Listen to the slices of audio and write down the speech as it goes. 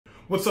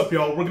What's up,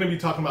 y'all? We're going to be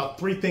talking about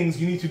 3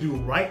 things you need to do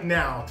right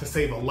now to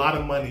save a lot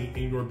of money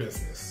in your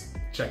business.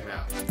 Check it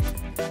out.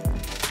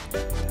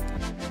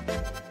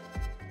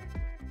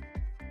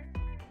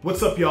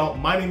 What's up, y'all?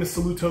 My name is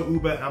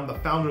Uba, and I'm the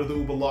founder of the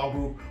Uba Law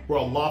Group. We're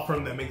a law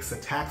firm that makes the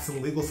tax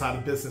and legal side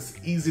of business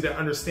easy to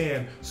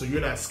understand so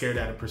you're not scared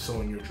out of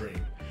pursuing your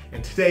dream.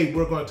 And today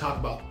we're going to talk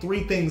about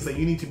 3 things that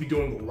you need to be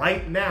doing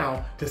right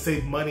now to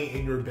save money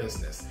in your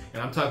business.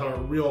 And I'm talking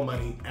about real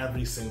money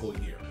every single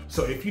year.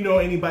 So if you know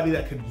anybody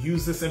that could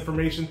use this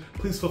information,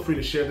 please feel free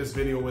to share this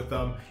video with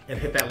them and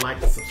hit that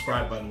like and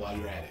subscribe button while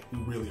you're at it. We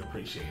really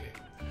appreciate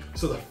it.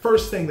 So the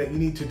first thing that you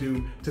need to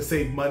do to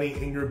save money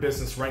in your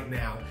business right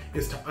now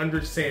is to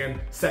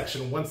understand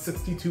Section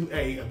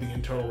 162A of the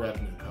Internal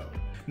Revenue Code.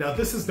 Now,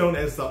 this is known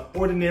as the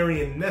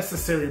ordinary and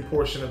necessary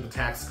portion of the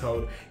tax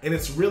code, and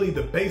it's really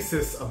the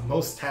basis of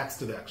most tax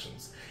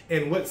deductions.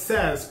 And what it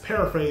says,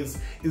 paraphrase,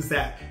 is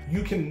that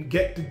you can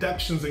get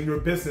deductions in your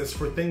business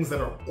for things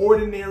that are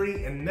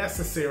ordinary and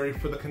necessary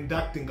for the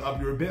conducting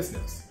of your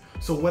business.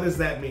 So what does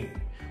that mean?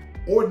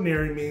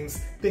 Ordinary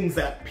means things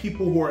that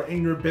people who are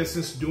in your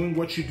business doing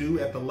what you do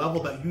at the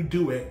level that you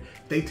do it,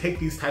 they take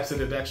these types of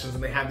deductions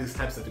and they have these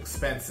types of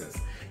expenses.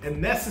 And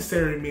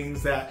necessary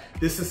means that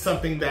this is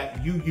something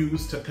that you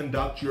use to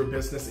conduct your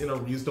business in a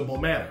reasonable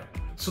manner.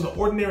 So the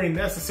ordinary and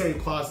necessary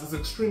clause is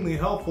extremely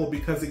helpful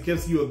because it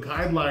gives you a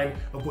guideline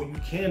of what you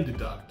can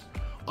deduct.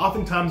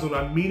 Oftentimes when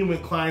I'm meeting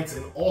with clients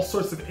in all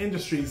sorts of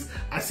industries,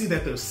 I see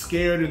that they're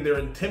scared and they're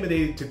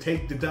intimidated to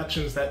take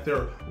deductions that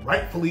they're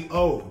rightfully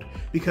owed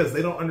because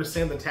they don't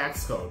understand the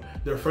tax code.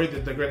 They're afraid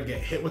that they're going to get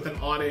hit with an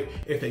audit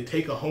if they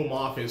take a home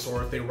office,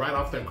 or if they write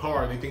off their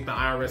car, they think the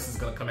IRS is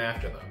going to come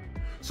after them.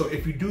 So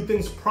if you do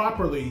things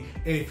properly,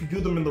 and if you do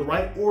them in the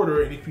right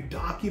order, and if you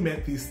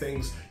document these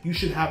things, you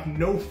should have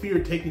no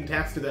fear taking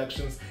tax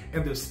deductions,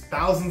 and there's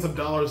thousands of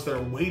dollars that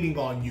are waiting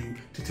on you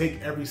to take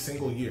every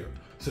single year.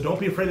 So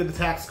don't be afraid of the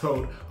tax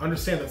code.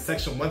 Understand that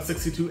Section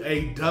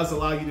 162A does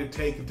allow you to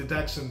take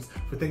deductions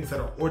for things that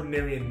are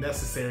ordinary and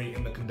necessary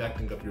in the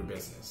conducting of your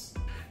business.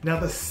 Now,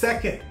 the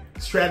second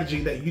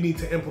strategy that you need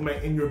to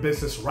implement in your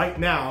business right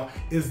now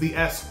is the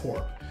S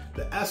Corp.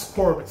 The S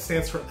Corp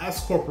stands for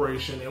S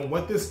Corporation, and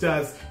what this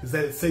does is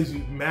that it saves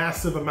you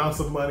massive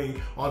amounts of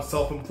money on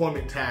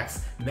self-employment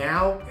tax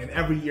now and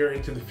every year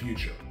into the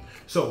future.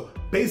 So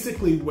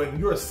basically, when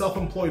you're a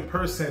self-employed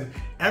person,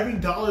 every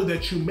dollar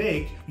that you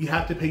make, you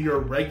have to pay your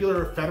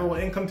regular federal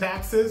income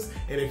taxes.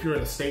 And if you're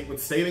in a state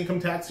with state income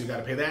tax, you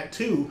gotta pay that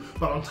too.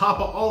 But on top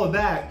of all of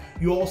that,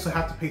 you also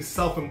have to pay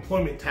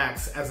self-employment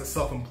tax as a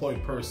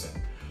self-employed person.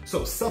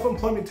 So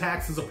self-employment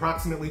tax is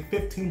approximately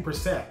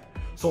 15%.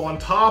 So on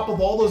top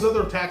of all those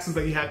other taxes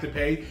that you have to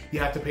pay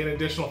an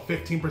additional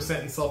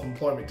 15% in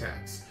self-employment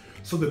tax.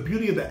 So the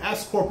beauty of the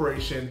S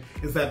Corporation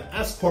is that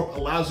S Corp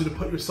allows you to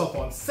put yourself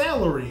on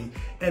salary,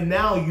 and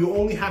now you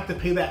only have to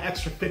pay that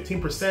extra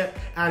 15%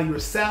 out of your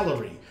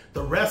salary.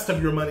 The rest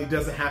of your money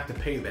doesn't have to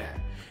pay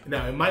that.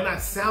 Now, it might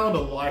not sound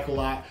like a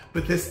lot,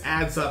 but this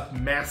adds up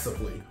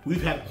massively.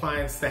 We've had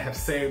clients that have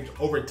saved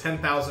over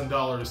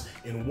 $10,000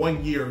 in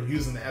 1 year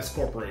using the S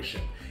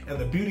Corporation. And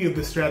the beauty of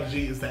this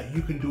strategy is that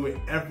you can do it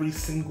every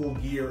single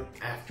year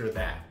after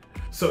that.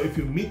 So if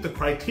you meet the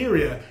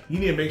criteria, you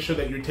need to make sure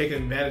that you're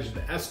taking advantage of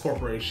the S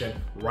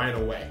Corporation right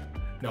away.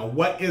 Now,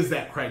 what is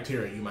that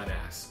criteria, you might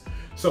ask?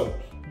 So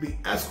the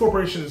S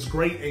Corporation is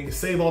great and you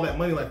save all that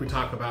money like we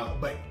talked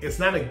about, but it's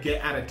not a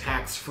get out of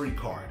tax free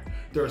card.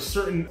 There are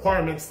certain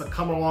requirements that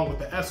come along with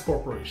the S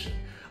Corporation.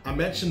 I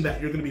mentioned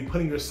that you're going to be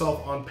putting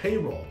yourself on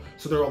payroll.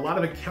 So there are a lot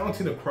of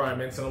accounting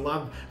requirements and a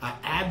lot of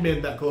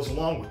admin that goes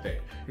along with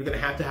it. You're going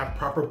to have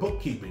proper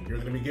bookkeeping. You're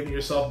going to be giving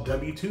yourself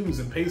W-2s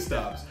and pay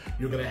stubs.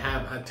 You're going to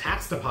have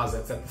tax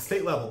deposits at the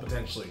state level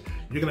potentially.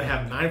 You're going to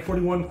have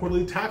 941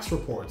 quarterly tax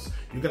reports.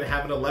 You're going to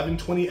have an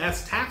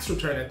 1120S tax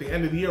return at the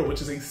end of the year,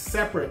 which is a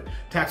separate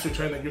tax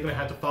return that you're going to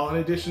have to file in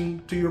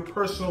addition to your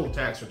personal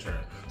tax return.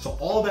 So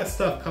all that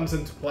stuff comes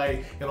into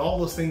play, and all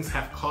those things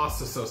have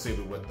costs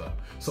associated with them.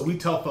 So we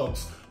tell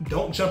folks,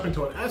 don't jump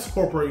into an S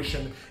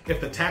Corporation if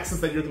the taxes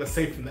that you're going to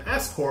save from the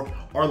S Corp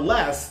are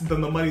less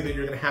than the money that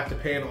you're going to have to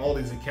pay in all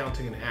these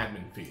accounting and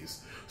admin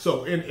fees.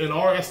 So in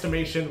our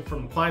estimation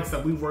from clients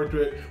that we've worked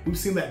with, we've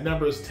seen that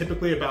number is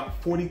typically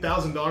about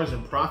 $40,000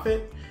 in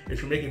profit.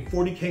 If you're making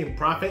 $40K in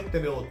profit,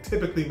 then it'll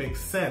typically make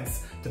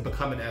sense to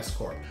become an S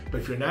Corp.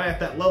 But if you're not at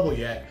that level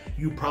yet,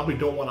 you probably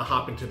don't want to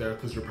hop into there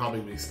because you're probably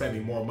going to be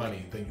spending more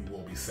money than you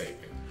will be saving.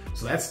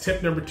 So that's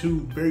tip number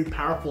 2, very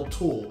powerful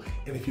tool.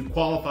 And if you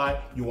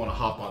qualify, you want to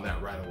hop on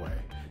that right away.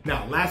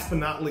 Now, last but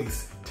not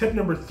least, tip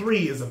number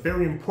 3 is a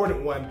very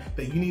important one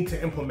that you need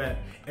to implement.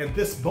 And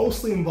this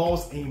mostly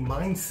involves a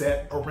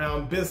mindset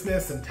around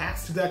business and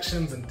tax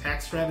deductions and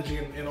tax strategy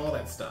and all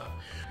that stuff.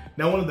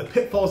 Now, one of the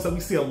pitfalls that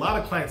we see a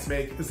lot of clients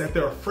make is that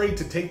they're afraid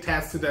to take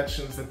tax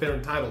deductions that they're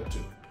entitled to.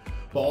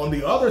 But on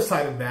the other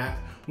side of that,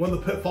 one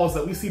of the pitfalls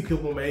that we see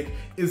people make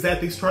is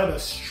that they try to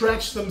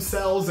stretch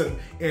themselves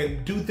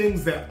and do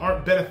things that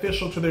aren't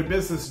beneficial to their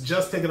business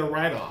just to get a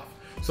write-off.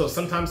 So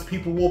sometimes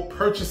people will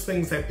purchase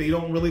things that they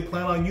don't really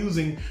plan on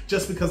using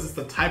just because it's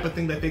the type of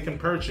thing that they can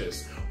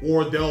purchase.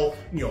 Or they'll,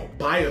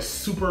 buy a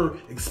super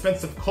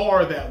expensive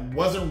car that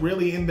wasn't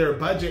really in their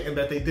budget and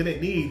that they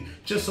didn't need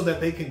just so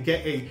that they can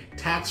get a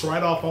tax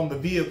write-off on the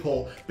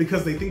vehicle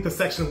because they think the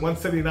Section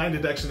 179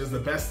 deduction is the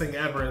best thing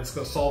ever and it's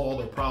going to solve all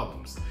their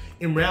problems.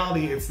 In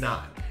reality, it's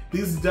not.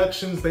 These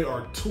deductions, they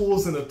are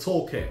tools in a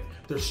toolkit.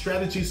 They're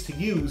strategies to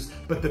use,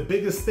 but the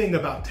biggest thing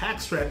about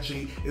tax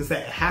strategy is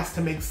that it has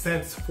to make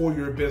sense for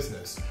your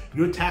business.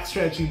 Your tax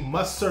strategy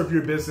must serve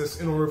your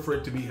business in order for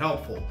it to be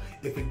helpful.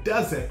 If it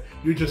doesn't,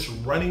 you're just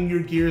running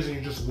your gears and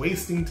you're just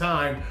wasting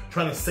time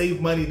trying to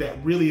save money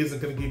that really isn't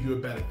going to give you a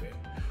benefit.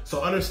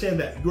 So understand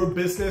that your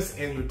business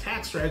and your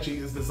tax strategy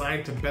is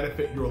designed to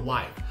benefit your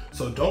life.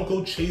 So don't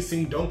go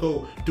chasing, don't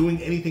go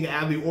doing anything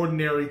out of the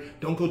ordinary,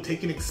 don't go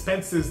taking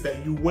expenses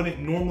that you wouldn't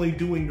normally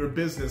do in your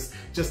business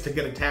just to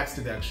get a tax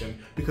deduction,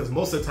 because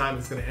most of the time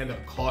it's going to end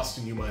up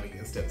costing you money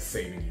instead of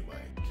saving you money.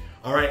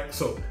 All right,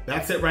 so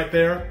that's it right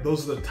there.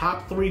 Those are the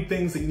top 3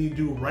 things that you need to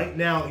do right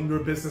now in your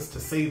business to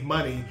save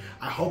money.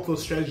 I hope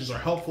those strategies are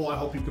helpful. I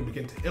hope you can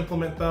begin to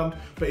implement them.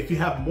 But if you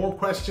have more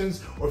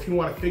questions or if you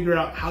want to figure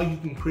out how you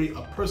can create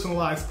a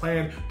personalized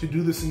plan to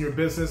do this in your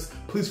business,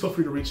 please feel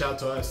free to reach out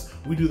to us.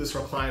 We do this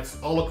for clients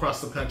all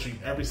across the country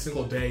every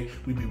single day.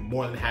 We'd be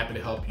more than happy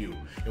to help you.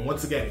 And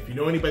once again, if you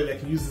know anybody that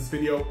can use this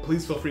video,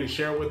 please feel free to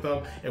share it with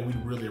them, and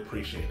we'd really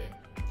appreciate it.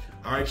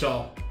 All right,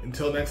 y'all.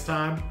 Until next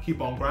time,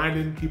 keep on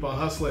grinding, keep on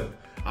hustling.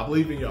 I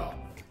believe in y'all.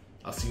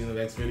 I'll see you in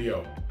the next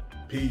video.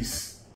 Peace.